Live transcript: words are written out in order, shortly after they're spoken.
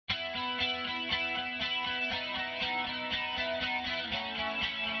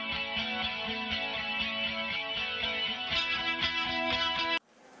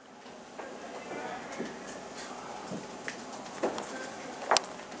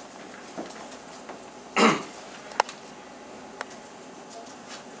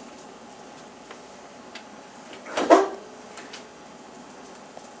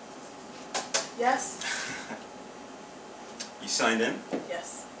Yes. You signed in?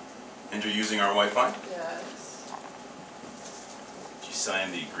 Yes. And you're using our Wi-Fi? Yes. Did you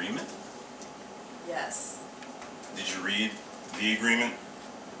sign the agreement? Yes. Did you read the agreement?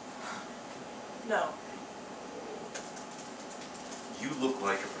 No. You look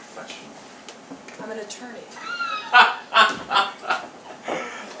like a professional. I'm an attorney.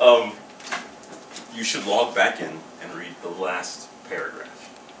 You should log back in and read the last paragraph.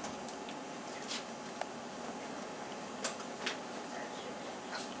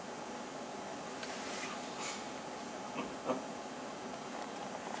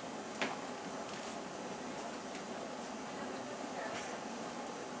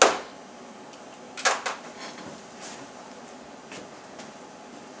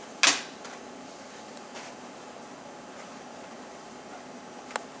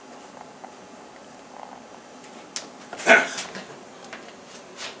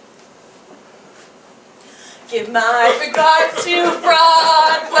 Give my regards to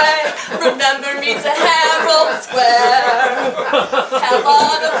Broadway. Remember me to Herald Square. Tell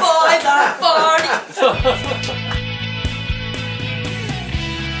all the boys I'm 40.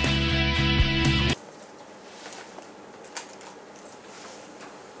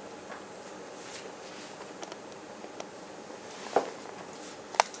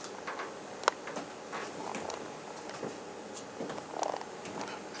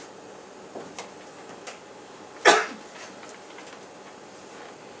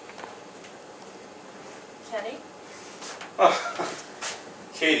 Kenny? Oh,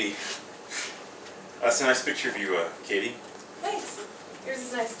 Katie. That's a nice picture of you, Katie. Thanks. Yours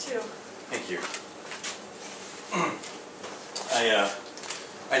is nice too. Thank you.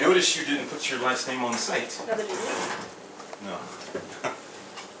 I noticed you didn't put your last name on the site. Another dude? No.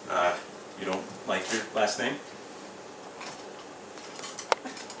 You don't like your last name?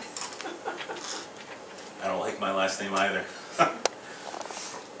 I don't like my last name either.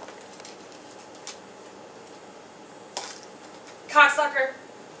 Cocksucker.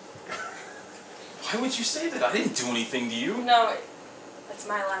 Why would you say that? I didn't do anything to you. No, that's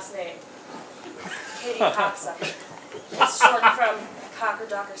my last name. Katie Cocksucker. It's short from Cocker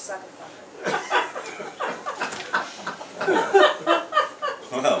Docker Sucker Fucker.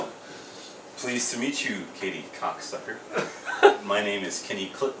 Well, pleased to meet you, Katie Cocksucker. My name is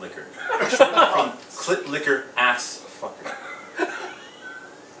Kenny Clitlicker. From Clitlicker Ass Fucker.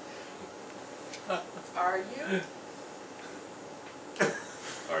 Are you?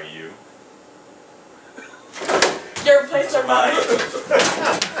 Are you? Your place or mine?